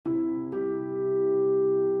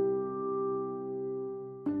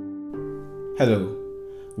Hello,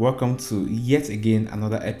 welcome to yet again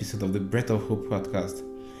another episode of the Breath of Hope podcast.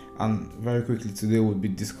 And very quickly today we'll be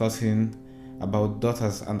discussing about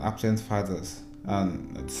daughters and absent fathers.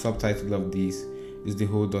 And the subtitle of this is The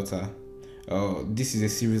Whole Daughter. This is a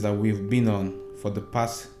series that we've been on for the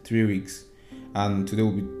past 3 weeks, and today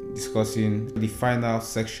we'll be discussing the final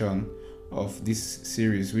section of this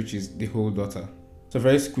series, which is The Whole Daughter. So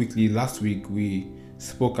very quickly, last week we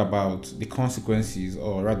spoke about the consequences,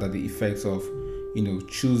 or rather the effects of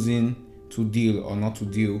choosing to deal or not to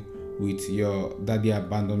deal with your daddy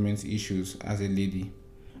abandonment issues as a lady.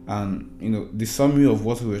 And the summary of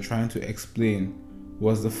what we were trying to explain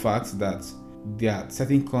was the fact that there are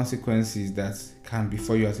certain consequences that can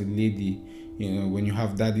befall you as a lady when you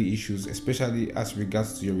have daddy issues, especially as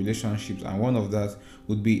regards to your relationships. And one of that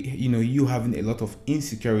would be you having a lot of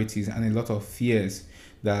insecurities and a lot of fears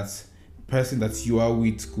that person that you are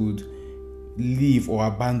with could leave or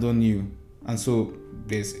abandon you. And so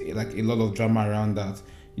there's like a lot of drama around that.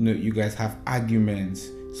 You guys have arguments,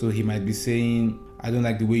 so he might be saying, I don't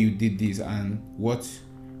like the way you did this, and what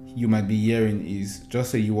you might be hearing is,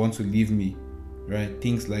 just say you want to leave me, right?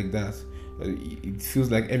 Things like that. It feels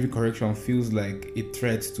like every correction feels like a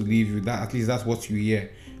threat to leave you. That, at least that's what you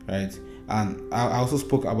hear, right? And I also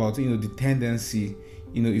spoke about the tendency,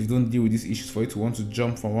 if you don't deal with these issues, for you to want to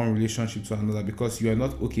jump from one relationship to another because you are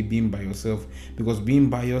not okay being by yourself. Because being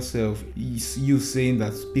by yourself is you saying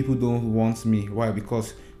that people don't want me. Why?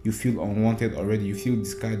 Because you feel unwanted already, you feel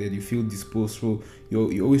discarded, you feel disposed. So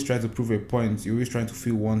you always try to prove a point, you're always trying to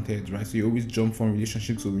feel wanted, right? So you always jump from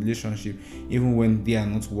relationship to relationship even when they are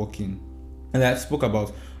not working. And I spoke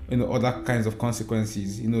about other kinds of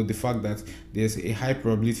consequences, the fact that there's a high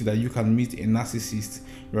probability that you can meet a narcissist,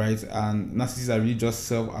 right? And narcissists are really just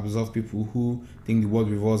self-absorbed people who think the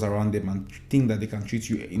world revolves around them and think that they can treat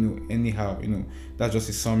you anyhow. That's just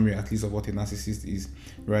a summary at least of what a narcissist is,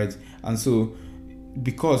 right? And so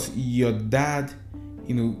because your dad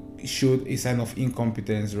showed a sign of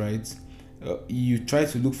incompetence, right, you try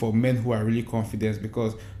to look for men who are really confident,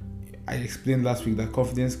 because I explained last week that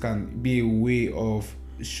confidence can be a way of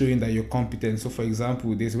showing that you're competent. So for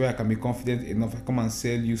example, there's where I can be confident enough, I come and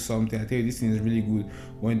sell you something, I tell you this thing is really good,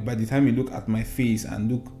 when by the time you look at my face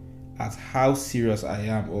and look at how serious I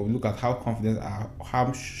am, or look at how confident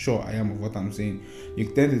how sure I am of what I'm saying,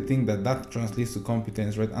 you tend to think that translates to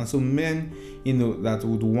competence, right? And so men that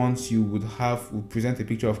would want you would present a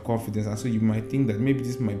picture of confidence, and so you might think that maybe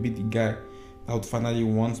this might be the guy that would finally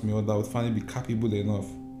want me, or that would finally be capable enough,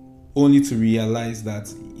 only to realize that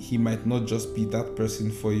he might not just be that person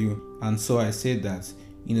for you. And so I said that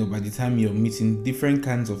by the time you're meeting different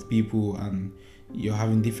kinds of people and you're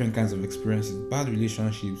having different kinds of experiences, bad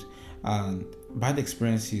relationships and bad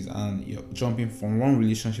experiences, and you're jumping from one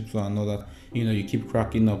relationship to another, you keep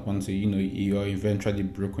cracking up until you're eventually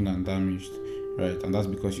broken and damaged, right? And that's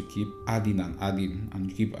because you keep adding and adding, and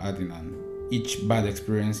you keep adding, and each bad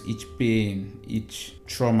experience, each pain, each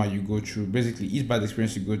trauma you go through, basically each bad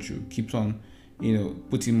experience you go through keeps on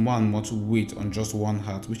putting more and more weight on just one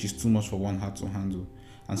heart, which is too much for one heart to handle.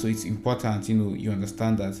 And so it's important you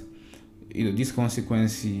understand that these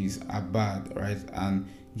consequences are bad, right? And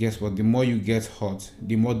guess what? The more you get hurt,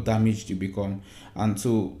 the more damaged you become. And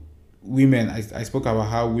so women, I spoke about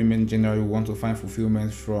how women generally want to find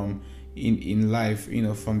fulfillment from in life,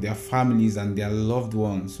 from their families and their loved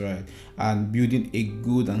ones, right? And building a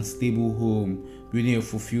good and stable home, building a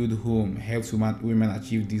fulfilled home helps women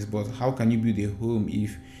achieve this. But how can you build a home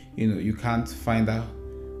if you can't find that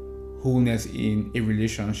wholeness in a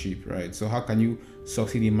relationship, right? So how can you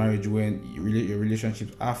succeed in marriage when your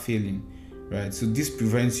relationships are failing, right? So this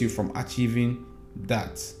prevents you from achieving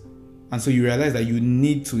that. And so you realize that you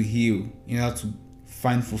need to heal in order to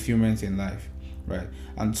find fulfillment in life, right?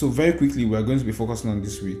 And so very quickly, we're going to be focusing on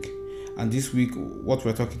this week. And this week, what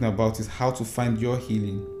we're talking about is how to find your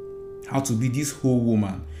healing, how to be this whole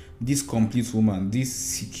woman, this complete woman, this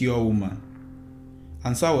secure woman.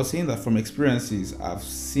 And so I was saying that from experiences, I've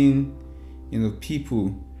seen,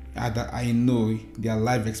 people that I know, their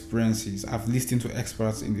life experiences. I've listened to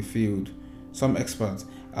experts in the field, some experts,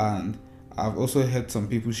 and I've also heard some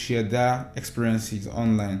people share their experiences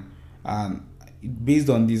online. And based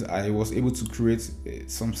on this, I was able to create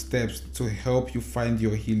some steps to help you find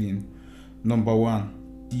your healing. Number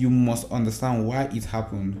one, you must understand why it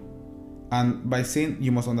happened. And by saying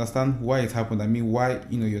you must understand why it happened, I mean why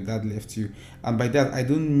your dad left you. And by that, I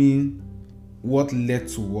don't mean what led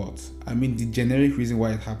to what. I mean the generic reason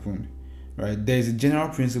why it happened, right? There is a general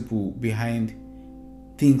principle behind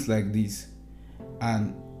things like this,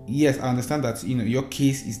 and yes, I understand that your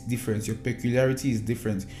case is different, your peculiarity is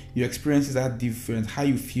different, your experiences are different, how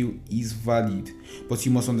you feel is valid. But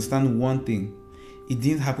you must understand one thing: it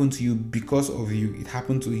didn't happen to you because of you. It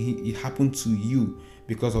happened to him. It happened to you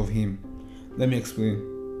because of him. Let me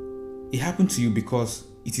explain. It happened to you because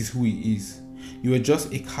it is who he is. You are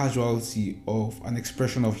just a casualty of an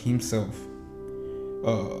expression of himself.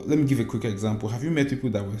 Let me give a quick example. Have you met people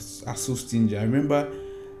that are so stingy? I remember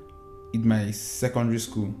in my secondary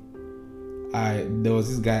school, there was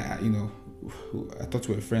this guy, who I thought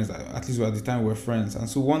we were friends. At least at the time we were friends. And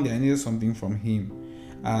so one day I needed something from him,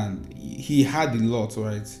 and he had a lot,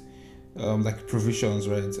 right? Like provisions,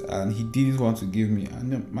 right? And he didn't want to give me.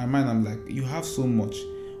 And in my mind, I'm like, you have so much.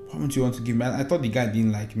 Why don't you want to give me? And I thought the guy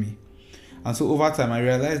didn't like me. And so over time, I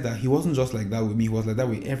realized that he wasn't just like that with me. He was like that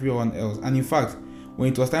with everyone else. And in fact,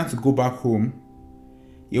 when it was time to go back home,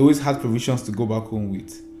 he always had provisions to go back home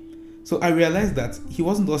with. So I realized that he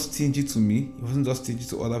wasn't just stingy to me. He wasn't just stingy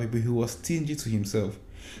to other people. He was stingy to himself.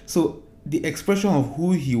 So the expression of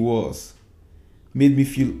who he was made me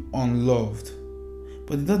feel unloved.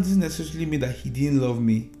 But it doesn't necessarily mean that he didn't love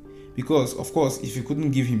me. Because, of course, if he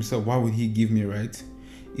couldn't give himself, why would he give me, right?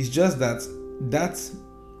 It's just that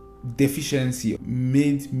deficiency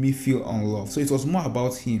made me feel unloved. So it was more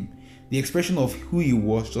about him. The expression of who he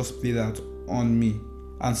was just played out on me.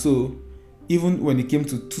 And so even when it came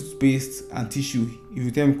to toothpaste and tissue, if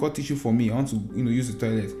you tell him, cut tissue for me, I want to use the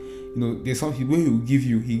toilet, there's something where he will give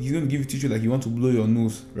you, he's going to give you tissue like you want to blow your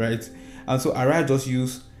nose, right? And so I rather just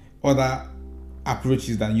use other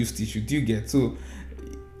approaches than use tissue. Do you get? So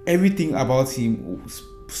everything about him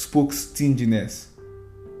spoke stinginess.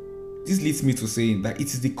 This leads me to saying that it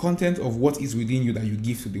is the content of what is within you that you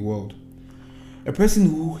give to the world. A person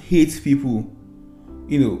who hates people,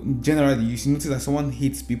 generally, you notice that someone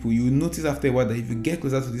hates people, you notice after a while that if you get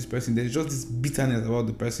closer to this person, there's just this bitterness about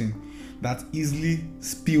the person that easily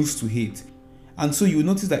spills to hate. And so you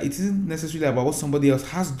notice that it isn't necessarily about what somebody else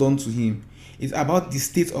has done to him. It's about the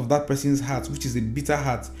state of that person's heart, which is a bitter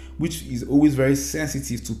heart, which is always very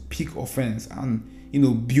sensitive to pick offense and,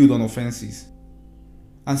 build on offenses.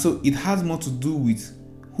 And so it has more to do with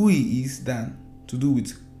who he is than to do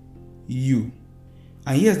with you.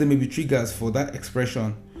 And yes, there may be triggers for that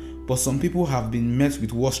expression, but some people have been met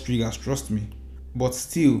with worse triggers, trust me. But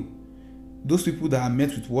still, those people that are met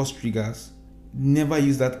with worse triggers never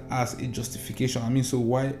use that as a justification. So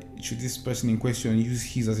why should this person in question use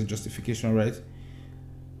his as a justification, right?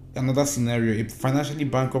 Another scenario, a financially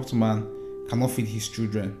bankrupt man cannot feed his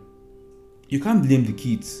children. You can't blame the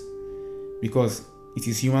kids because it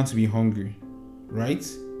is human to be hungry, right?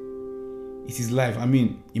 It is life.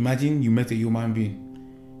 Imagine you met a human being.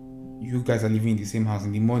 You guys are living in the same house.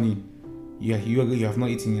 In the morning, you have not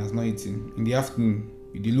eaten, he has not eaten. In the afternoon,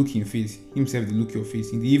 they look in face. Himself, they look your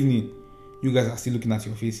face. In the evening, you guys are still looking at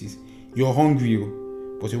your faces. You're hungry,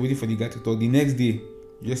 but you're waiting for the guy to talk. The next day,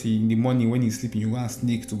 just in the morning when he's sleeping, you go and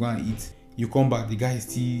sneak to go and eat. You come back, the guy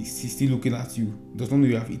is still looking at you. Does not know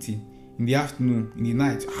you have eaten. In the afternoon, in the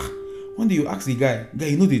night, one day you ask the guy,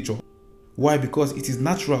 they chop. Why? Because it is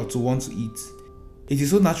natural to want to eat. It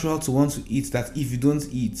is so natural to want to eat that if you don't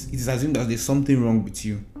eat, it is assumed that there's something wrong with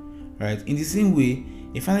you, right? In the same way,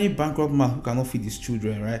 a finally bankrupt man who cannot feed his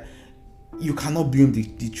children, right? You cannot blame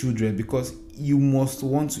the children because you must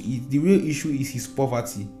want to eat. The real issue is his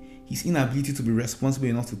poverty, his inability to be responsible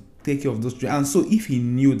enough to take care of those children. And so if he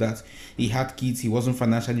knew that he had kids he wasn't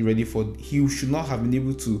financially ready for, he should not have been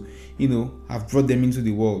able to, have brought them into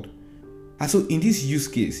the world. And so in this use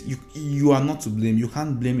case, you are not to blame. You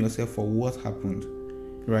can't blame yourself for what happened,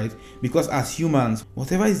 right? Because as humans,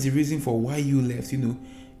 whatever is the reason for why you left,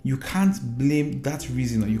 you can't blame that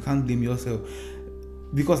reason, or you can't blame yourself,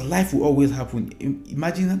 because life will always happen.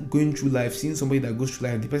 Imagine going through life, seeing somebody that goes through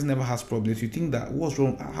life, the person never has problems. You think that, what's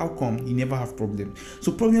wrong? How come he never have problems?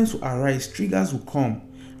 So problems will arise, triggers will come,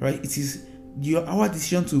 right? It is our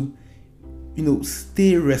decision to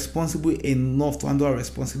stay responsible enough to handle our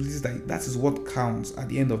responsibilities. That is what counts at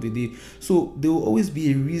the end of the day. So there will always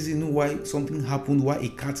be a reason why something happened, why a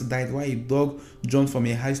cat died, why a dog jumped from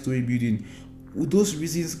a high-story building. Those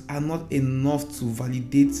reasons are not enough to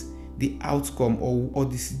validate the outcome or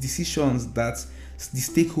the decisions that the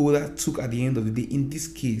stakeholder took at the end of the day. In this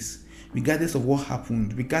case, regardless of what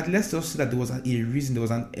happened, let's just say that there was a reason, there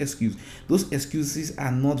was an excuse. Those excuses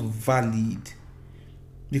are not valid.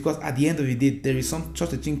 Because at the end of the day, there is such a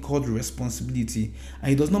thing called responsibility.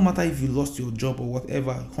 And it does not matter if you lost your job or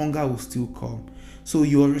whatever, hunger will still come. So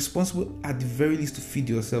you are responsible at the very least to feed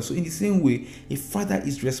yourself. So in the same way, a father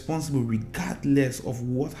is responsible regardless of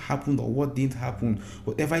what happened or what didn't happen,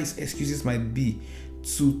 whatever his excuses might be,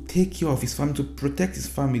 to take care of his family, to protect his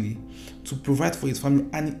family, to provide for his family,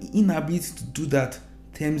 and inability to do that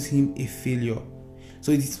terms him a failure.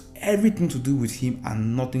 So it is everything to do with him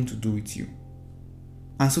and nothing to do with you.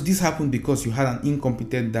 And so this happened because you had an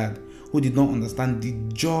incompetent dad who did not understand the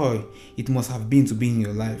joy it must have been to be in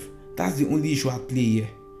your life. That's the only issue at play here.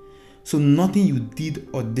 So nothing you did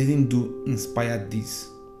or didn't do inspired this.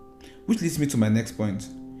 Which leads me to my next point,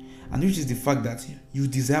 and which is the fact that you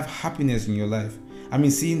deserve happiness in your life. I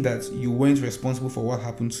mean, seeing that you weren't responsible for what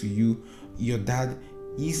happened to you, your dad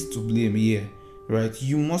is to blame here, right?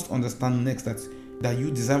 You must understand next that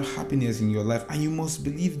you deserve happiness in your life, and you must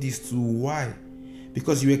believe this too. Why?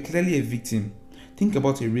 Because you are clearly a victim. Think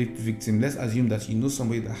about a rape victim. Let's assume that you know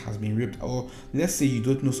somebody that has been raped, or let's say you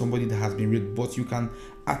don't know somebody that has been raped, but you can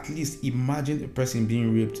at least imagine a person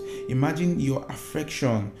being raped. Imagine your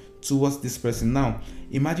affection towards this person. Now,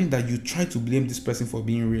 imagine that you try to blame this person for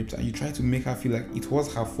being raped, and you try to make her feel like it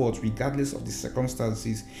was her fault regardless of the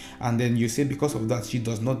circumstances, and then you say because of that she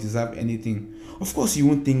does not deserve anything. Of course you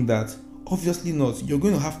won't think that. Obviously not. You're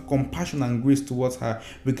going to have compassion and grace towards her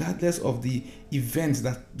regardless of the events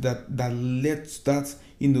that led to that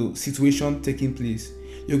situation taking place.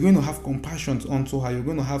 You're going to have compassion onto her. You're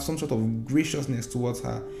going to have some sort of graciousness towards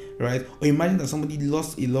her, right? Or imagine that somebody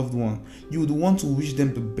lost a loved one. You would want to wish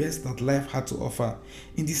them the best that life had to offer.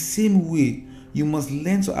 In the same way, you must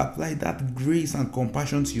learn to apply that grace and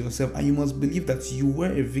compassion to yourself, and you must believe that you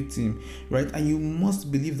were a victim, right? And you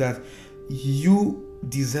must believe that you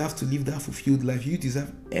deserve to live that fulfilled life. You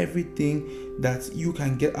deserve everything that you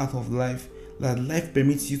can get out of life, that life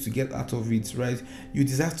permits you to get out of it, right? You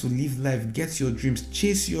deserve to live life, get your dreams,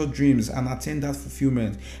 chase your dreams, and attain that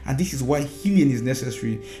fulfillment. And this is why healing is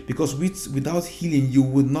necessary, because without healing you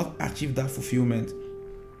would not achieve that fulfillment.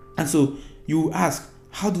 And so you ask,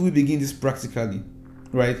 how do we begin this practically,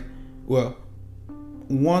 right? Well,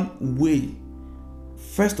 one way,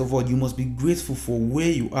 first of all, you must be grateful for where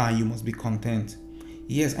you are. You must be content.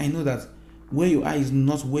 Yes, I know that where you are is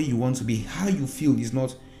not where you want to be. How you feel is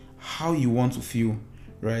not how you want to feel,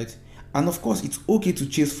 right? And of course, it's okay to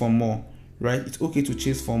chase for more, right? It's okay to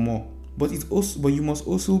chase for more, but you must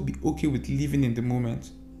also be okay with living in the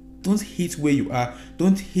moment. Don't hate where you are.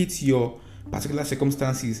 Don't hate your particular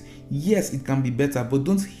circumstances. Yes, it can be better, but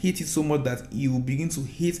don't hate it so much that you begin to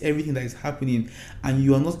hate everything that is happening, and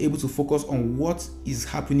you are not able to focus on what is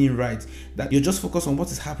happening right. That you're just focused on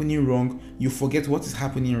what is happening wrong, you forget what is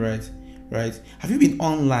happening right. Have you been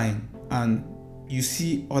online and you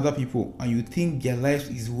see other people and you think their life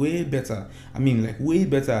is way better? I mean, like way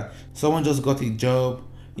better. Someone just got a job,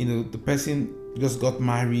 the person just got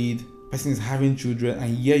married, person is having children,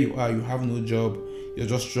 and here you are, you have no job, you're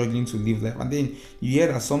just struggling to live life. And then you hear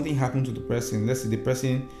that something happened to the person. Let's say the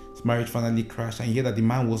person's marriage finally crashed, and you hear that the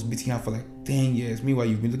man was beating her for like 10 years. Meanwhile,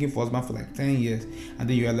 you've been looking for a husband for like 10 years. And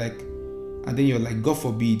then you're like, God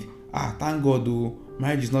forbid, thank God though,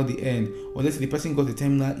 marriage is not the end. Or let's say the person got a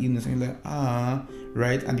terminal illness, and you're like,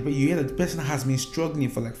 right? And you hear that the person has been struggling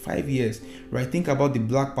for like 5 years, right? Think about the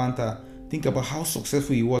Black Panther. Think about how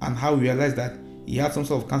successful he was, and how he realized that he had some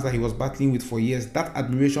sort of cancer he was battling with for years. That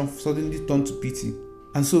admiration suddenly turned to pity.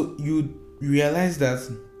 And so you realize that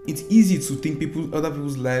it's easy to think other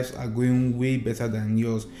people's lives are going way better than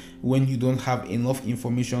yours when you don't have enough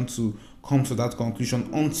information to come to that conclusion,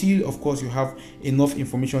 until of course you have enough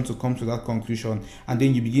information to come to that conclusion. And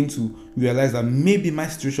then you begin to realize that maybe my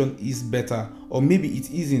situation is better, or maybe it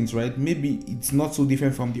isn't, right? Maybe it's not so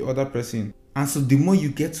different from the other person. And so the more you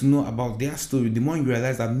get to know about their story, the more you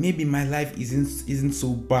realize that maybe my life isn't so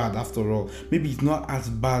bad after all. Maybe it's not as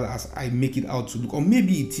bad as I make it out to look, or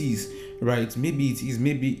maybe it is, right? Maybe it is,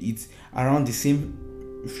 maybe it's around the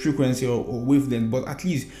same frequency or wavelength, but at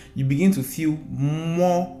least you begin to feel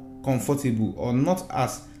more comfortable, or not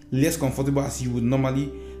as less comfortable as you would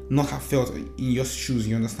normally not have felt in your shoes.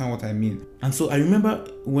 You understand what I mean? And so I remember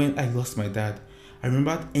when I lost my dad, I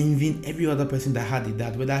remember envying every other person that had a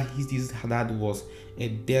dad, whether his dad was a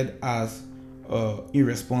dead ass,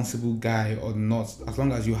 irresponsible guy or not. As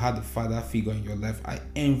long as you had a father figure in your life, I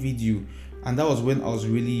envied you. And that was when I was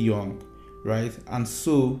really young, right? And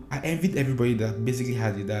so I envied everybody that basically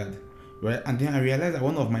had a dad, right? And then I realized that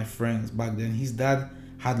one of my friends back then, his dad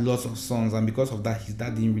had lots of sons, and because of that, his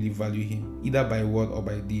dad didn't really value him, either by word or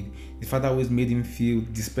by deed. His father always made him feel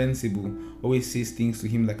dispensable, always says things to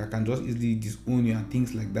him like, I can just easily disown you and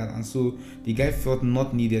things like that. And so the guy felt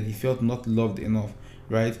not needed, he felt not loved enough,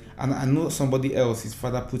 right? And I know somebody else, his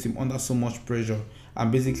father put him under so much pressure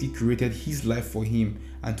and basically created his life for him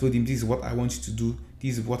and told him, this is what I want you to do,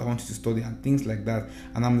 this is what I want you to study, and things like that.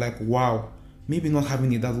 And I'm like, wow, maybe not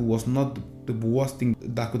having a dad was not the worst thing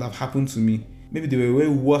that could have happened to me. maybe there were way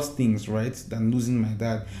worse things, right, than losing my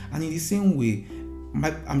dad. And in the same way,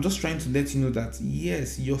 I'm just trying to let you know that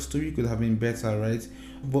yes, your story could have been better, right?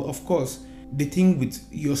 But of course, the thing with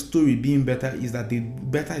your story being better is that the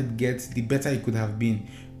better it gets, the better it could have been.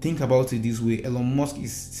 Think about it this way: Elon Musk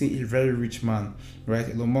is, say, a very rich man, right?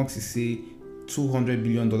 Elon Musk is, say, $200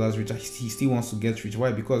 billion rich. He still wants to get rich.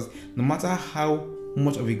 Why? Because no matter how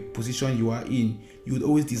much of a position you are in, you would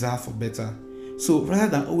always desire for better. So rather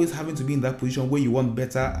than always having to be in that position where you want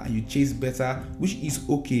better and you chase better, which is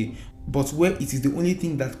okay, but where it is the only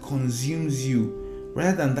thing that consumes you,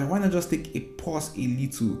 rather than that, why not just take a pause a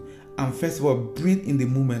little and first of all breathe in the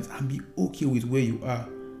moment and be okay with where you are,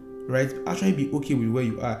 right? Actually be okay with where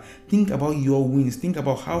you are. Think about your wins. Think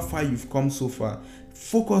about how far you've come so far.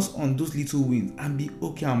 Focus on those little wins and be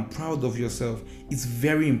okay and proud of yourself. It's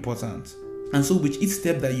very important. And so with each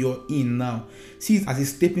step that you're in now, see it as a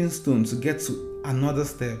stepping stone to get to another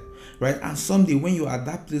step, right? And someday when you're at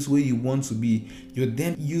that place where you want to be, you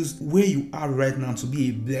then use where you are right now to be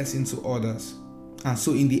a blessing to others. And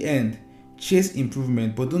so in the end, chase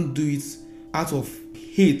improvement, but don't do it out of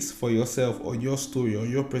hate for yourself or your story or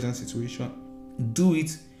your present situation. Do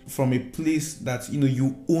it from a place that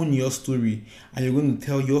you own your story and you're going to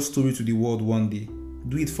tell your story to the world one day.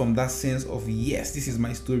 Do it from that sense of, yes, this is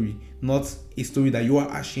my story, not a story that you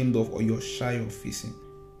are ashamed of or you're shy of facing.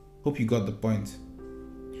 Hope you got the point.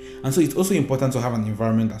 And so it's also important to have an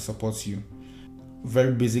environment that supports you.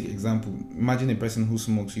 Very basic example: imagine a person who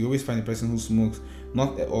smokes. You always find a person who smokes,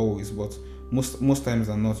 not always, but most times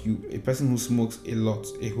than not, a person who smokes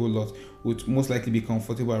a whole lot, would most likely be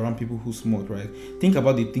comfortable around people who smoke, right? Think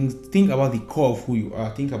about the core of who you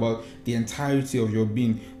are. Think about the entirety of your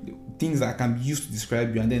being, things that can be used to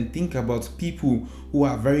describe you, and then think about people who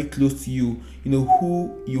are very close to you,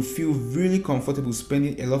 who you feel really comfortable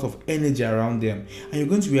spending a lot of energy around them, and you're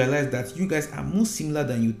going to realize that you guys are more similar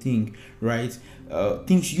than you think, right?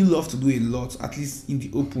 Things you love to do a lot, at least in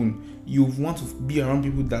the open. You want to be around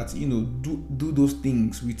people that do those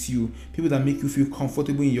things with you, people that make you feel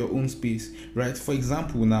comfortable in your own space, right? For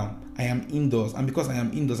example, now I am indoors, and because I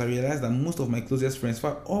am indoors, I realize that most of my closest friends, in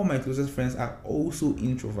fact all my closest friends, are also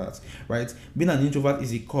introverts, right? Being an introvert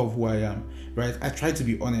is a core of who I am, right? I try to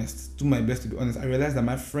be honest, do my best to be honest. I realize that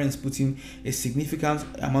my friends put in a significant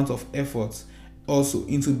amount of effort also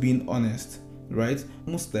into being honest, right?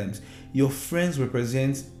 Most times your friends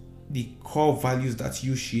represent the core values that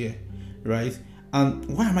you share, right? And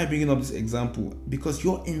why am I bringing up this example? Because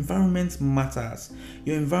your environment matters.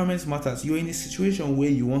 Your environment matters. You're in a situation where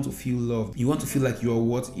you want to feel loved. You want to feel like you are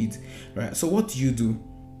worth it, right? So what do?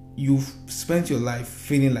 You've spent your life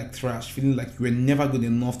feeling like trash, feeling like you were never good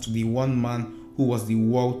enough to be one man who was the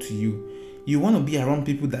world to you. You want to be around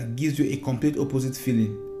people that gives you a complete opposite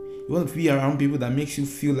feeling. You want to be around people that makes you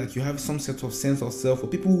feel like you have some sort of sense of self, or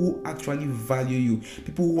people who actually value you,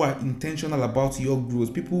 people who are intentional about your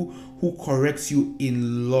growth, people who correct you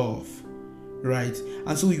in love, right?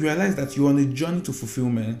 And so you realize that you're on a journey to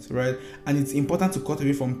fulfillment, right? And it's important to cut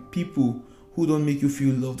away from people who don't make you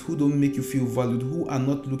feel loved, who don't make you feel valued, who are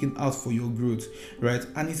not looking out for your growth, right?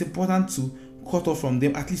 And it's important to cut off from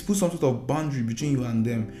them, at least put some sort of boundary between you and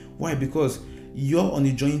them. Why? Because you're on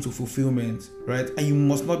a journey to fulfillment, right? And you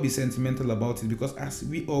must not be sentimental about it, because as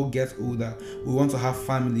we all get older, we want to have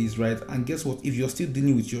families, right? And guess what? If you're still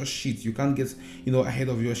dealing with your shit, you can't get ahead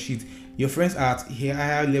of your shit. Your friends are at a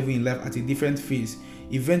higher level in life, at a different phase.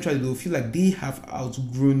 Eventually they'll feel like they have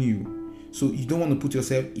outgrown you. So you don't want to put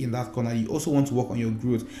yourself in that corner. You also want to work on your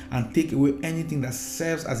growth and take away anything that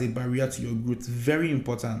serves as a barrier to your growth. Very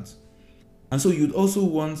important. And so you'd also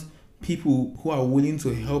want people who are willing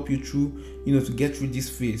to help you through, to get through this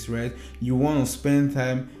phase, right? You want to spend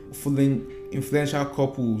time following influential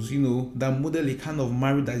couples, that model a kind of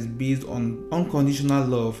marriage that is based on unconditional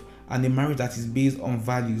love, and a marriage that is based on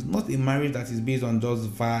values, not a marriage that is based on just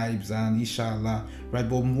vibes and inshallah, right?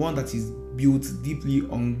 But one that is built deeply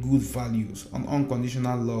on good values, on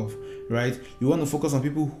unconditional love, right? You want to focus on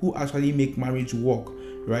people who actually make marriage work,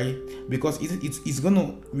 right? Because it's going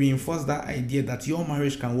to reinforce that idea that your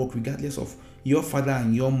marriage can work regardless of your father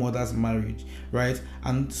and your mother's marriage, right?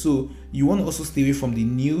 And so you want to also stay away from the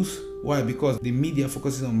news. Why? Because the media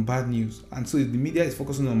focuses on bad news, and so if the media is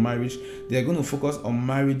focusing on marriage, they're going to focus on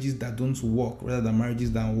marriages that don't work rather than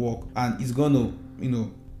marriages that work, and it's going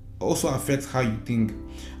to also affect how you think.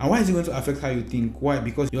 And why is it going to affect how you think? Why?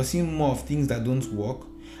 Because you're seeing more of things that don't work,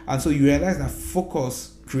 and so you realize that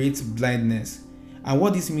focus creates blindness. And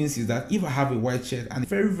what this means is that if I have a white shirt and a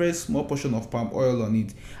very, very small portion of palm oil on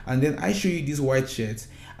it, and then I show you this white shirt,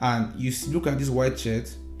 and you look at this white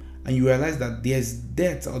shirt, and you realize that there's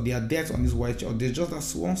dirt, or there are dirt on this white shirt, or there's just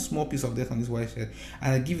that one small piece of dirt on this white shirt,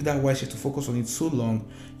 and I give that white shirt to focus on it so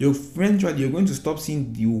long, eventually you're going to stop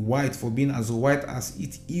seeing the white for being as white as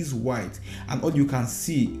it is white, and all you can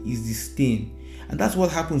see is the stain. And that's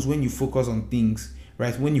what happens when you focus on things,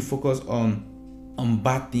 right? When you focus on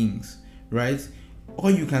bad things, right?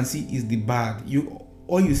 All you can see is the bad.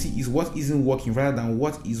 All you see is what isn't working rather than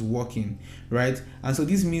what is working, right? And so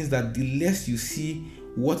this means that the less you see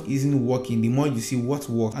what isn't working, the more you see what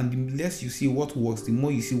works, and the less you see what works, the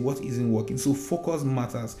more you see what isn't working. So focus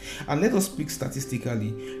matters. And let us speak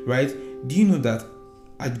statistically, right? Do you know that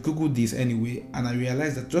I googled this anyway, and I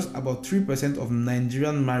realized that just about 3% of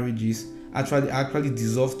Nigerian marriages actually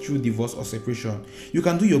dissolve through divorce or separation? You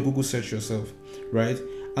can do your Google search yourself, right?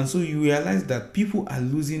 And so you realize that people are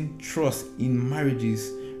losing trust in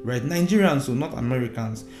marriages, right? Nigerians, so not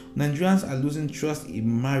Americans. Nigerians are losing trust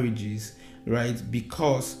in marriages, right?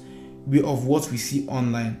 Because of what we see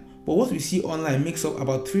online. But what we see online makes up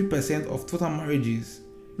about 3% of total marriages,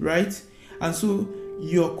 right? And so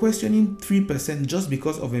you're questioning 3% just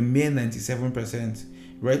because of a mere 97%,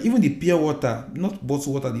 right? Even the pure water, not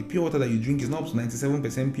bottled water, the pure water that you drink is not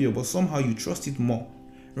 97% pure, but somehow you trust it more,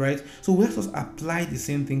 right? So let us apply the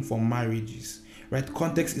same thing for marriages, right?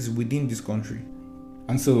 Context is within this country.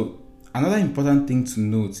 And so another important thing to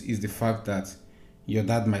note is the fact that your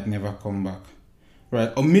dad might never come back,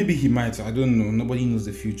 right? Or maybe he might, I don't know, nobody knows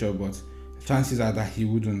the future, but chances are that he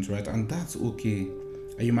wouldn't, right? And that's okay.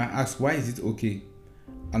 And you might ask, why is it okay?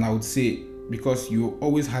 And I would say, because you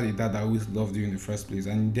always had a dad that always loved you in the first place.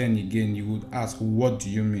 And then again, you would ask, what do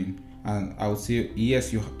you mean? And I would say,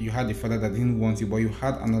 yes, you had a father that didn't want you, but you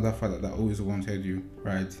had another father that always wanted you,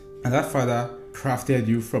 right? And that father crafted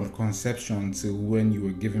you from conception till when you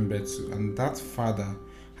were given birth to. And that father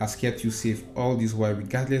has kept you safe all this while,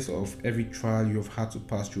 regardless of every trial you've had to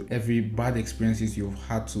pass through, every bad experiences you've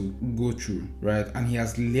had to go through, right? And he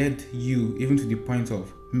has led you even to the point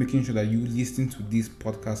of making sure that you listen to this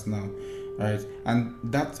podcast now, right? And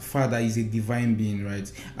that father is a divine being,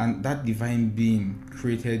 right? And that divine being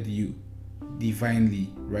created you divinely,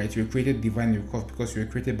 right? You're created divinely because you're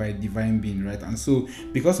created by a divine being, right? And so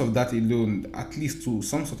because of that alone, at least to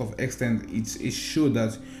some sort of extent, it shows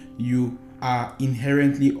that you are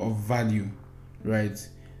inherently of value, right?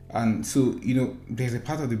 And so, there's a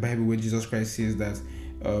part of the Bible where Jesus Christ says that,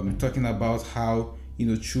 talking about how,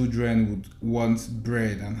 children would want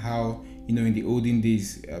bread, and how, in the olden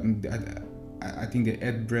days, I think they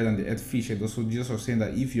ate bread and they ate fish. And also Jesus was saying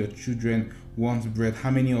that if your children want bread,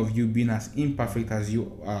 how many of you, being as imperfect as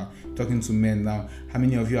you are, talking to men now, how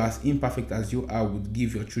many of you, as imperfect as you are, would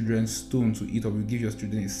give your children stone to eat, or would give your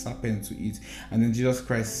children a serpent to eat? And then Jesus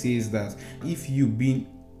Christ says that if you, being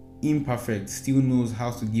imperfect, still knows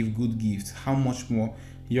how to give good gifts, how much more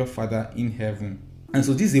your Father in heaven? And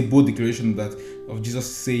so this is a bold declaration of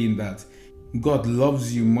Jesus saying that God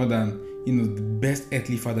loves you more than the best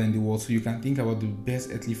earthly father in the world. So you can think about the best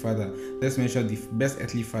earthly father. Let's mention the best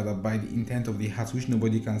earthly father by the intent of the heart, which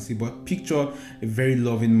nobody can see. But picture a very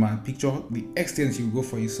loving man. Picture the extent he would go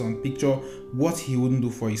for his son. Picture what he wouldn't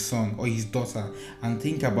do for his son or his daughter. And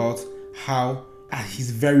think about how at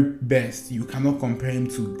his very best you cannot compare him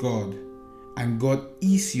to God. And God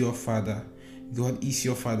is your father. God is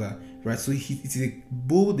your father, right? So it is a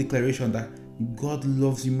bold declaration that God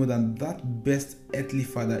loves you more than that best earthly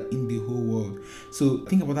father in the whole world. So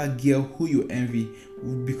think about that girl who you envy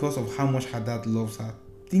because of how much her dad loves her.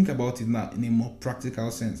 Think about it now in a more practical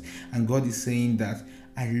sense. And God is saying that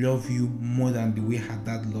I love you more than the way her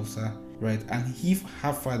dad loves her, right? And if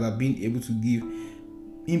her father, being able to give,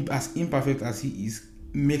 as imperfect as he is,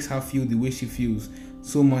 makes her feel the way she feels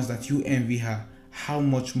so much that you envy her, how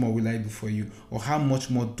much more will I do for you? Or how much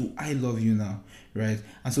more do I love you now, right?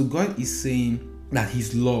 And so God is saying that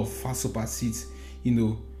his love far supersedes,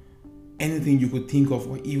 anything you could think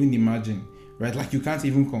of or even imagine, right? Like you can't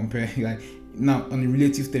even compare, like now on a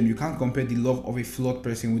relative term, you can't compare the love of a flawed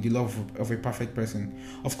person with the love of a perfect person.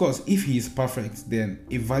 Of course, if he is perfect, then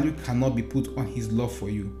a value cannot be put on his love for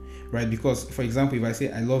you, right? Because, for example, if I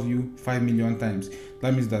say I love you 5 million times,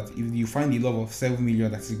 that means that if you find the love of 7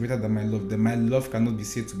 million that is greater than my love, then my love cannot be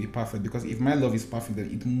said to be perfect. Because if my love is perfect, then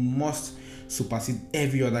it must supersede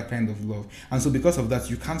every other kind of love. And so because of that,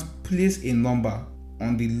 you can't place a number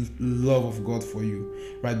on the love of God for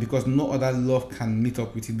you, right? Because no other love can meet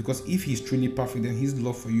up with it. Because if he's truly perfect, then his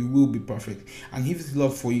love for you will be perfect. And if his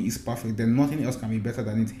love for you is perfect, then nothing else can be better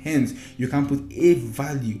than it. Hence, you can put a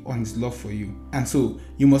value on his love for you. And so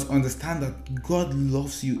you must understand that God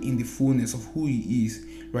loves you in the fullness of who he is,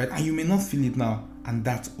 right? And you may not feel it now, and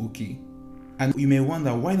that's okay. And you may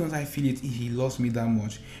wonder, why don't I feel it if he loves me that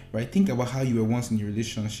much, right? Think about how you were once in a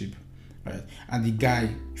relationship, right? And the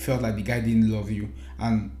guy felt like the guy didn't love you,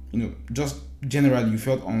 and just generally you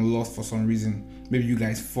felt unloved for some reason. Maybe you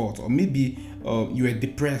guys fought, or maybe you were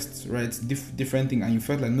depressed, right? Different thing, and you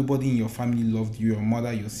felt like nobody in your family loved you. Your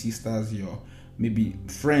mother, your sisters, your maybe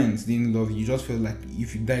friends didn't love you. You just felt like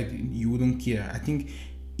if you died, you wouldn't care. I think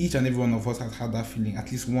each and every one of us has had that feeling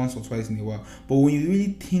at least once or twice in a while. But when you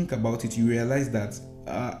really think about it, you realize that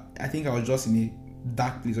I think I was just in a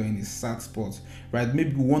dark place or in a sad spot, right?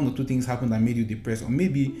 Maybe one or two things happened that made you depressed, or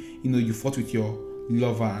maybe you fought with your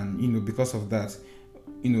lover, and because of that,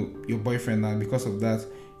 your boyfriend, and because of that,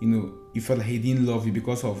 you felt like he didn't love you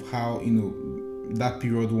because of how that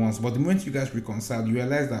period once. But the moment you guys reconcile, you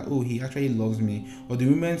realize that, oh, he actually loves me. Or the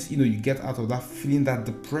moment you get out of that feeling, that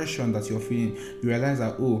depression that you're feeling, you realize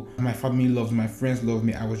that, oh, my family loves me, my friends love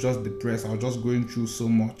me, I was just depressed, I was just going through so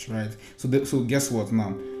much, right? So guess what?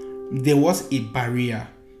 Now there was a barrier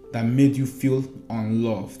that made you feel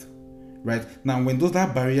unloved, right? Now when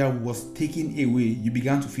that barrier was taken away, you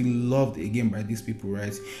began to feel loved again by these people,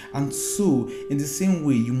 right? And so in the same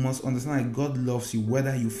way, you must understand that God loves you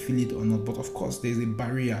whether you feel it or not. But of course, there's a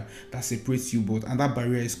barrier that separates you both, and that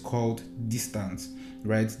barrier is called distance,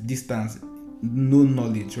 right? Distance, no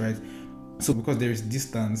knowledge, right? So because there is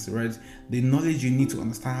distance, right, the knowledge you need to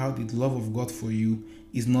understand how the love of God for you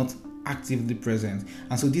is not actively present.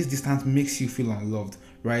 And so this distance makes you feel unloved,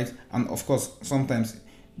 right? And of course, sometimes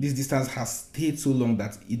this distance has stayed so long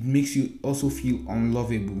that it makes you also feel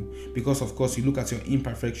unlovable, because of course you look at your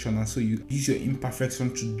imperfection, and so you use your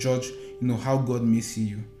imperfection to judge how God may see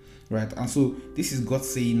you, right? And so this is God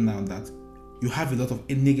saying now that you have a lot of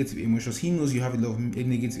negative emotions. He knows you have a lot of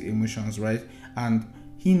negative emotions, right? And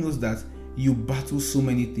he knows that you battle so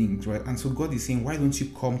many things, right? And so God is saying, why don't you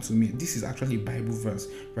come to me? This is actually a Bible verse,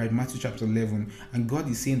 right? Matthew chapter 11. And God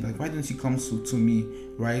is saying that, why don't you come to me,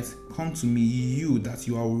 right? Come to me, you that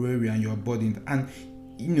you are weary and you are burdened. And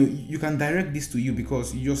you can direct this to you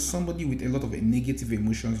because you're somebody with a lot of negative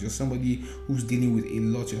emotions. You're somebody who's dealing with a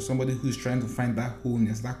lot. You're somebody who's trying to find that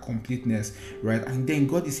wholeness, that completeness, right? And then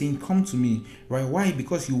God is saying, come to me, right? Why?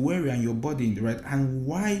 Because you're weary and you're burdened, right? And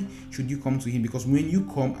why should you come to him? Because when you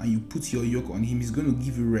come and you put your yoke on him, he's going to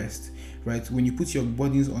give you rest, right? When you put your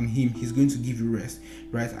burdens on him, he's going to give you rest,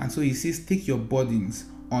 right? And so he says, take your burdens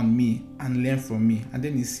on me and learn from me. And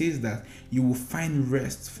then he says that you will find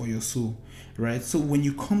rest for your soul, right? So when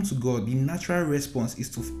you come to God, the natural response is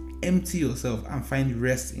to empty yourself and find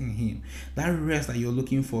rest in him. That rest that you're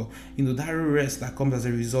looking for, that rest that comes as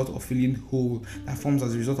a result of feeling whole, that comes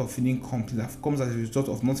as a result of feeling complete, that comes as a result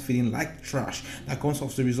of not feeling like trash, that comes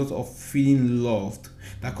as a result of feeling loved,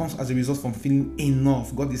 that comes as a result from feeling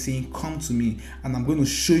enough. God is saying, come to me and I'm going to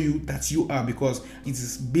show you that you are, because it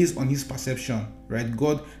is based on his perception, right?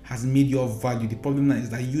 God has made you of value. The problem now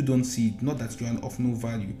is that you don't see it, not that you are of no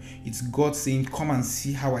value. It's God saying, come and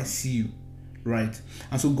see how I see you, right?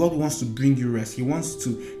 And so God wants to bring you rest. He wants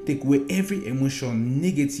to take away every emotion,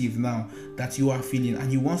 negative now, that you are feeling, and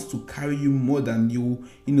he wants to carry you more than he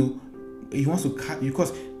wants to carry,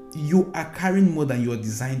 because you are carrying more than you are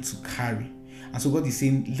designed to carry. And so God is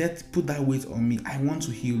saying, put that weight on me. I want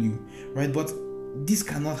to heal you, right? But this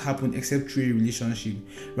cannot happen except through a relationship,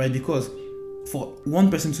 right? Because for one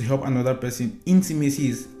person to help another person, intimacy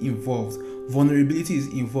is involved, vulnerability is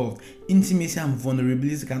involved. Intimacy and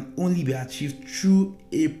vulnerability can only be achieved through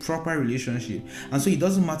a proper relationship. And so it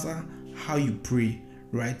doesn't matter how you pray,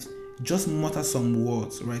 right? Just mutter some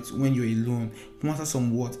words, right? When you're alone, mutter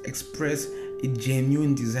some words, express a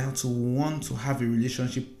genuine desire to want to have a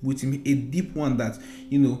relationship with him, a deep one that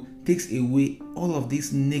takes away all of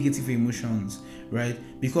these negative emotions, right?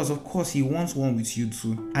 Because of course he wants one with you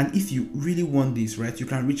too. And if you really want this, right, you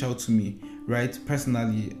can reach out to me, right?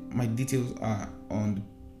 Personally, my details are on the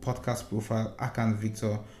podcast profile, Akan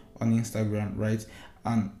Victor on Instagram, right?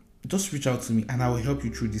 And just reach out to me and I will help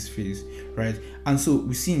you through this phase, right? And so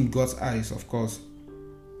we see in God's eyes, of course,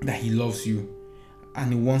 that he loves you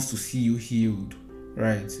and he wants to see you healed,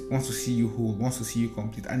 right? Wants to see you whole, wants to see you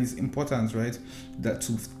complete. And it's important, right, that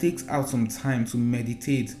to take out some time to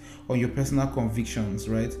meditate on your personal convictions,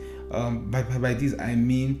 right? By this I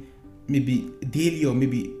mean maybe daily, or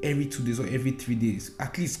maybe every 2 days or every 3 days,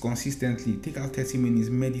 at least consistently. Take out 30 minutes,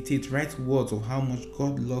 meditate, write words of how much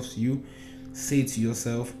God loves you. Say to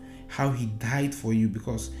yourself how he died for you,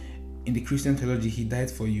 because in the Christian theology, he died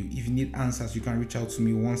for you. If you need answers, you can reach out to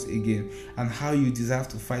me once again. And how you deserve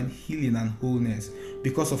to find healing and wholeness,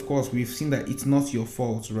 because of course we've seen that it's not your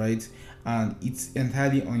fault, right? And it's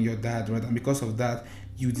entirely on your dad, right? And because of that,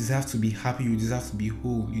 you deserve to be happy, you deserve to be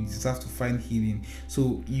whole, you deserve to find healing.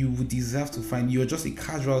 So you would deserve to find, you're just a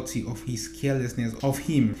casualty of his carelessness, of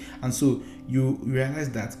him. And so you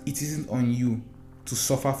realize that it isn't on you to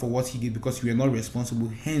suffer for what he did because you are not responsible.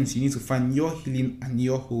 Hence, you need to find your healing and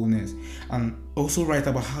your wholeness. And also write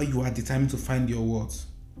about how you are determined to find your worth.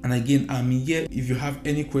 And again, I'm here if you have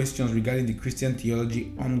any questions regarding the Christian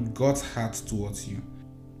theology on God's heart towards you.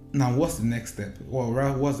 Now, what's the next step? Or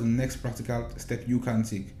rather, what's the next practical step you can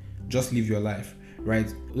take? Just live your life, right?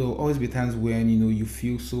 There will always be times when, you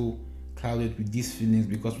feel so clouded with these feelings,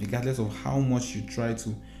 because regardless of how much you try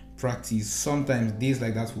to practice, sometimes days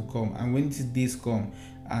like that will come. And when these days come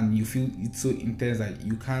and you feel it's so intense that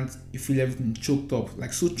you feel everything choked up,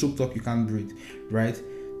 like so choked up you can't breathe, right?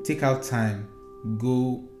 Take out time,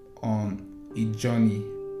 go on a journey,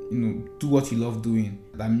 do what you love doing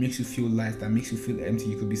that makes you feel light, that makes you feel empty.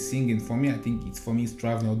 You could be singing. For me, it's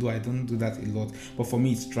traveling, although I don't do that a lot, but for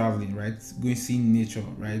me it's traveling, right? Going, seeing nature,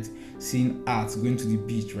 right? Seeing art, going to the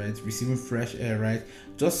beach, right? Receiving fresh air, right?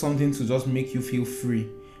 Just something to just make you feel free.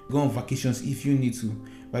 Go on vacations if you need to,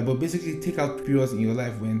 right? But basically take out periods in your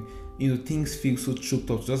life when things feel so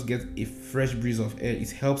choked up. Just get a fresh breeze of air.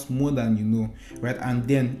 It helps more than you know, right? And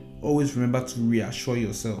then always remember to reassure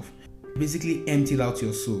yourself. Basically empty out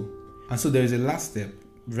your soul. And so there is a last step,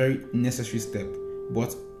 very necessary step,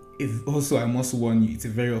 but if also I must warn you, it's a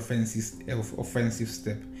very offensive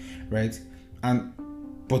step, right?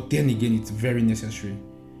 But then again, it's very necessary.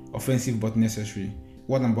 Offensive but necessary.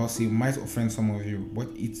 What I'm about to say might offend some of you, but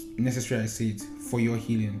it's necessary I say it for your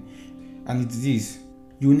healing. And it's this: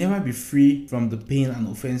 you will never be free from the pain and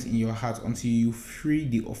offense in your heart until you free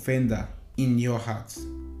the offender in your heart.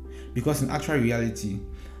 Because in actual reality,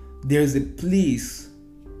 there is a place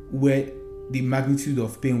where the magnitude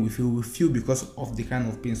of pain we feel because of the kind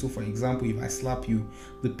of pain. So for example, if I slap you,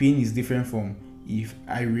 the pain is different from if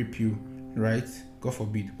I rape you, right? God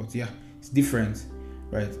forbid, but yeah, it's different,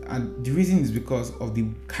 right? And the reason is because of the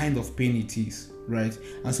kind of pain it is, right?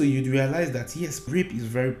 And so you'd realize that yes, rape is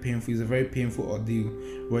very painful, it's a very painful ordeal,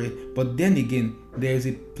 right? But then again, there is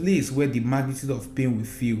a place where the magnitude of pain we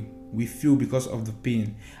feel because of the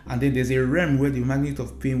pain, and then there's a realm where the magnitude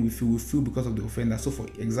of pain we feel because of the offender. So for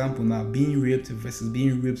example, now being raped versus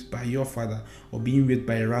being raped by your father or being raped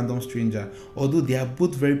by a random stranger, although they are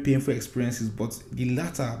both very painful experiences, but the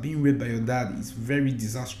latter, being raped by your dad, is very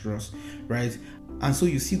disastrous, right? And so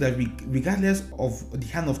you see that regardless of the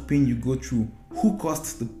kind of pain you go through, who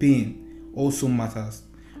caused the pain also matters,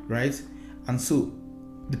 right? And so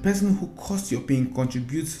the person who caused your pain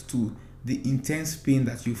contributes to the intense pain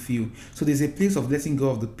that you feel. So there's a place of letting go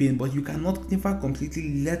of the pain, but you cannot never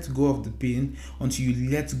completely let go of the pain until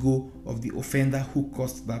you let go of the offender who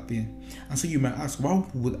caused that pain. And so you might ask, why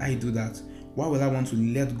would I do that? Why would I want to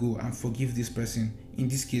let go and forgive this person? In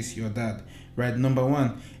this case, your dad, right? Number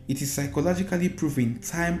one, it is psychologically proven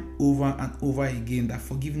time over and over again that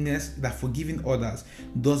forgiving others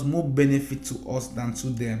does more benefit to us than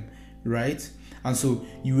to them, right? And so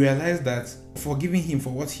you realize that forgiving him for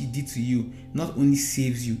what he did to you not only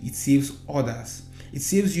saves you, it saves others. It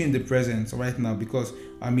saves you in the present right now, because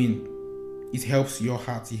it helps your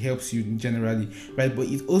heart, it helps you generally, right? But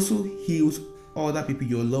it also heals other people,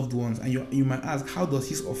 your loved ones. And you might ask, how does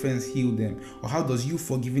his offense heal them? Or how does you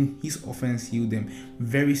forgiving his offense heal them?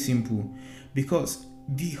 Very simple. Because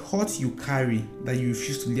the hurt you carry that you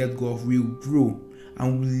refuse to let go of will grow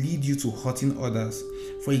and will lead you to hurting others.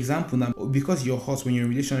 For example, now, because you're hurt when you're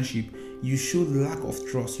in a relationship, you show lack of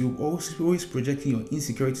trust. You're always projecting your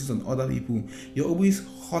insecurities on other people. You're always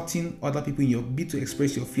hurting other people in your bid to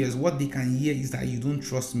express your fears. What they can hear is that you don't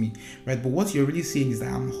trust me, right? But what you're really saying is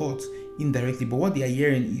that I'm hurt indirectly, but what they are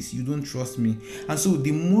hearing is you don't trust me. And so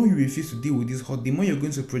the more you refuse to deal with this hurt, the more you're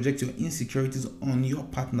going to project your insecurities on your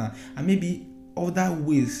partner, and maybe other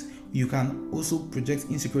ways you can also project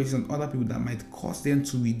insecurities on other people that might cause them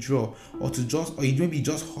to withdraw, or it maybe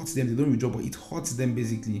just hurts them, they don't withdraw, but it hurts them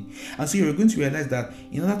basically. And so you're going to realize that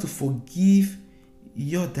in order to forgive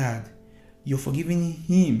your dad, you're forgiving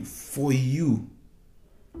him for you,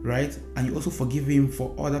 right? And you also forgive him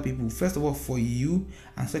for other people. First of all, for you,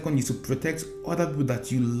 and secondly, to protect other people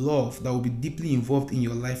that you love that will be deeply involved in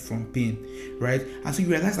your life from pain, right? And so you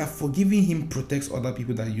realize that forgiving him protects other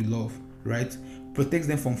people that you love, right? Protects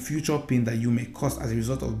them from future pain that you may cause as a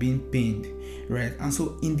result of being pained, right? And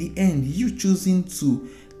so in the end, you choosing to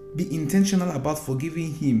be intentional about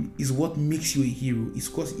forgiving him is what makes you a hero. It's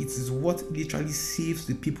because it is what literally saves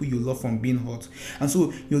the people you love from being hurt. And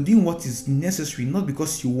so you're doing what is necessary, not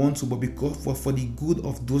because you want to, but because for the good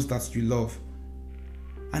of those that you love.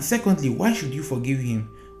 And secondly, why should you forgive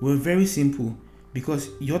him? Well, very simple. Because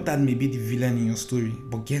your dad may be the villain in your story,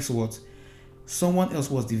 but guess what? Someone else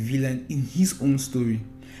was the villain in his own story.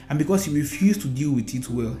 And because he refused to deal with it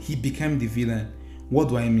well, he became the villain. What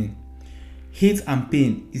do I mean? Hate and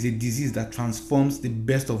pain is a disease that transforms the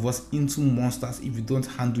best of us into monsters if we don't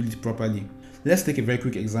handle it properly. Let's take a very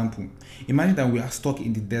quick example. Imagine that we are stuck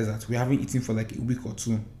in the desert. We haven't eaten for like a week or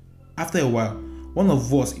two. After a while, one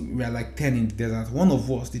of us, we are like 10 in the desert. One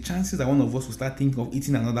of us, the chances that one of us will start thinking of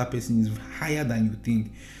eating another person is higher than you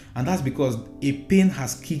think. And that's because a pain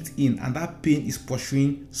has kicked in, and that pain is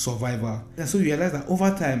pursuing survival. And so you realize that over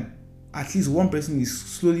time, at least one person is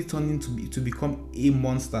slowly turning to become a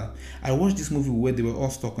monster. I watched this movie where they were all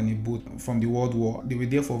stuck on a boat from the World War. They were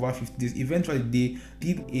there for over 50 days. Eventually, they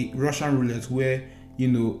did a Russian roulette where,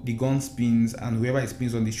 the gun spins, and whoever it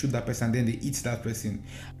spins on, they shoot that person, and then they eat that person.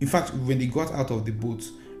 In fact, when they got out of the boat,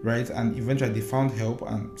 right, and eventually they found help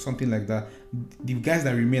and something like that, the guys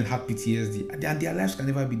that remained had PTSD, and their lives can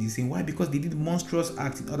never be the same. Why? Because they did monstrous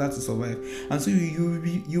acts in order to survive. And so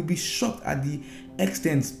you'll be shocked at the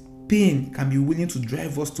extent pain can be willing to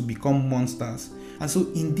drive us to become monsters. And so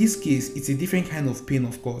in this case, it's a different kind of pain,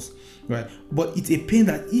 of course, right? But it's a pain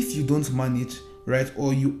that if you don't manage, right,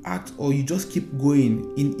 or you act, or you just keep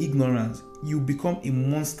going in ignorance, you become a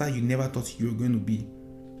monster you never thought you were going to be.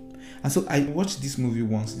 And so I watched this movie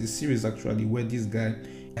once, this series actually, where this guy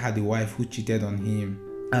had a wife who cheated on him,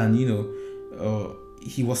 and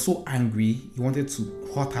he was so angry, he wanted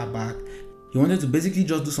to hurt her back. He wanted to basically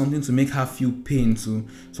just do something to make her feel pain too.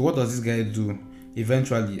 So what does this guy do?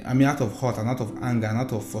 Eventually, out of hurt and out of anger and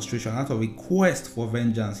out of frustration, out of a quest for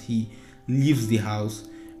vengeance, he leaves the house,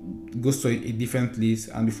 goes to a different place,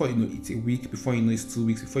 and before you know, it's a week, before you know, it's 2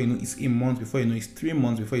 weeks, before you know, it's a month, before you know, it's 3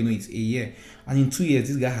 months, before you know, it's a year. And in 2 years,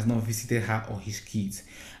 this guy has not visited her or his kids.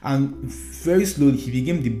 And very slowly, he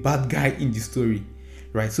became the bad guy in the story,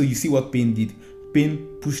 right? So you see what pain did.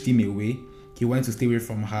 Pain pushed him away. He wanted to stay away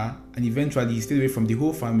from her, and eventually he stayed away from the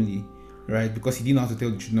whole family, right? Because he didn't know how to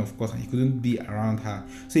tell the children, of course, and he couldn't be around her.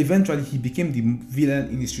 So eventually he became the villain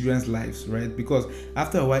in his children's lives, right? Because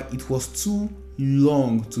after a while, it was too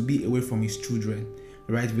long to be away from his children,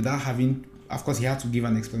 right? Without having, of course, he had to give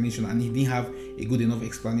an explanation, and he didn't have a good enough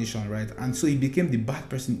explanation, right? And so he became the bad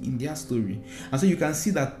person in their story. And so you can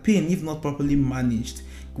see that pain, if not properly managed,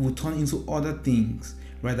 will turn into other things,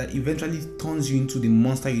 right, that eventually turns you into the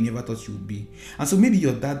monster you never thought you would be. And so maybe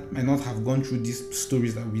your dad might not have gone through these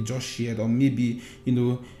stories that we just shared, or maybe,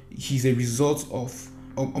 he's a result of,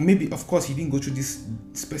 or maybe, of course, he didn't go through these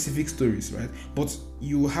specific stories, right? But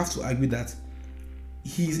you have to agree that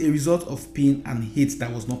he's a result of pain and hate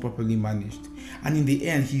that was not properly managed. And in the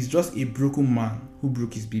end, he's just a broken man who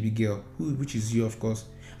broke his baby girl, which is you, of course.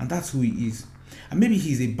 And that's who he is. And maybe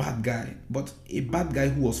he's a bad guy, but a bad guy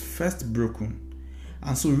who was first broken.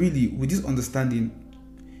 And so really, with this understanding,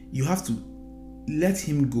 you have to let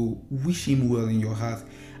him go, wish him well in your heart,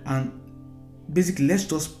 and basically let's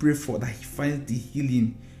just pray for that he finds the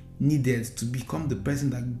healing needed to become the person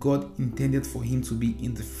that God intended for him to be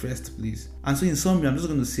in the first place. And so in summary, I'm just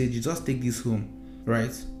going to say, you just take this home,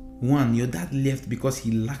 right? 1, your dad left because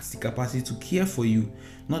he lacks the capacity to care for you,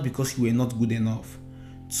 not because you were not good enough.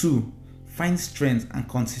 2, find strength and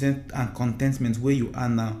contentment where you are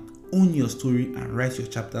now. Own your story and write your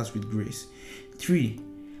chapters with grace. 3,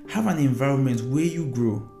 have an environment where you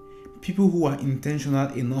grow. People who are intentional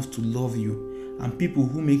enough to love you, and people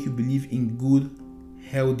who make you believe in good,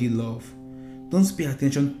 healthy love. Don't pay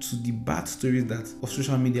attention to the bad stories of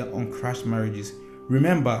social media on crashed marriages.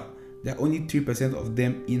 Remember, there are only 3% of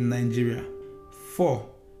them in Nigeria. 4,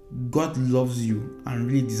 God loves you and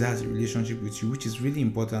really desires a relationship with you, which is really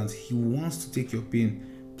important. He wants to take your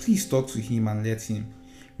pain. Please talk to him and let him.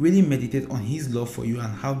 Really meditate on his love for you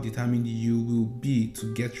and how determined you will be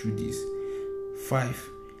to get through this. 5,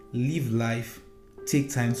 live life. Take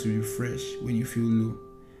time to refresh when you feel low.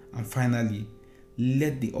 And finally,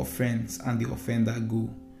 let the offense and the offender go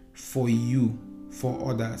for you, for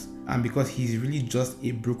others, and because he's really just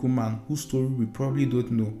a broken man whose story we probably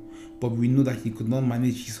don't know, but we know that he could not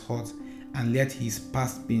manage his hurt and let his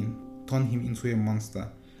past pain turn him into a monster,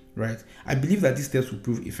 right? I believe that these steps will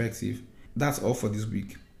prove effective. That's all for this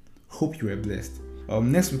week. Hope you are blessed.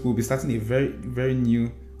 Next week we'll be starting a very, very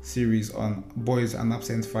new series on boys and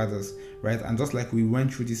absent fathers, right? And just like we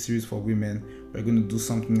went through this series for women, we're going to do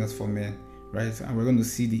something else for men, right? And we're going to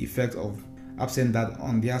see the effect of absent dad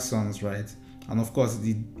on their sons, right? And of course,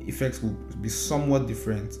 the effects will be somewhat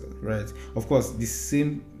different, right? Of course, the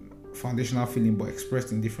same foundational feeling, but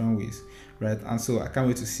expressed in different ways, right? And so I can't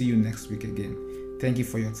wait to see you next week again. Thank you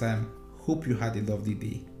for your time. Hope you had a lovely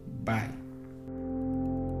day. Bye.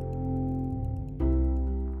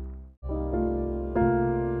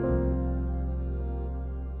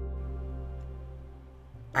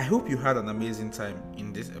 hope you had an amazing time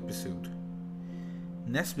in this episode.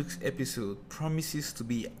 Next week's episode promises to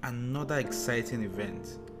be another exciting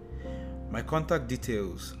event. My contact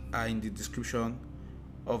details are in the description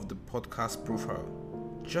of the podcast profile,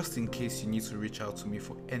 just in case you need to reach out to me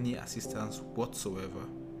for any assistance whatsoever.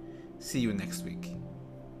 See you next week.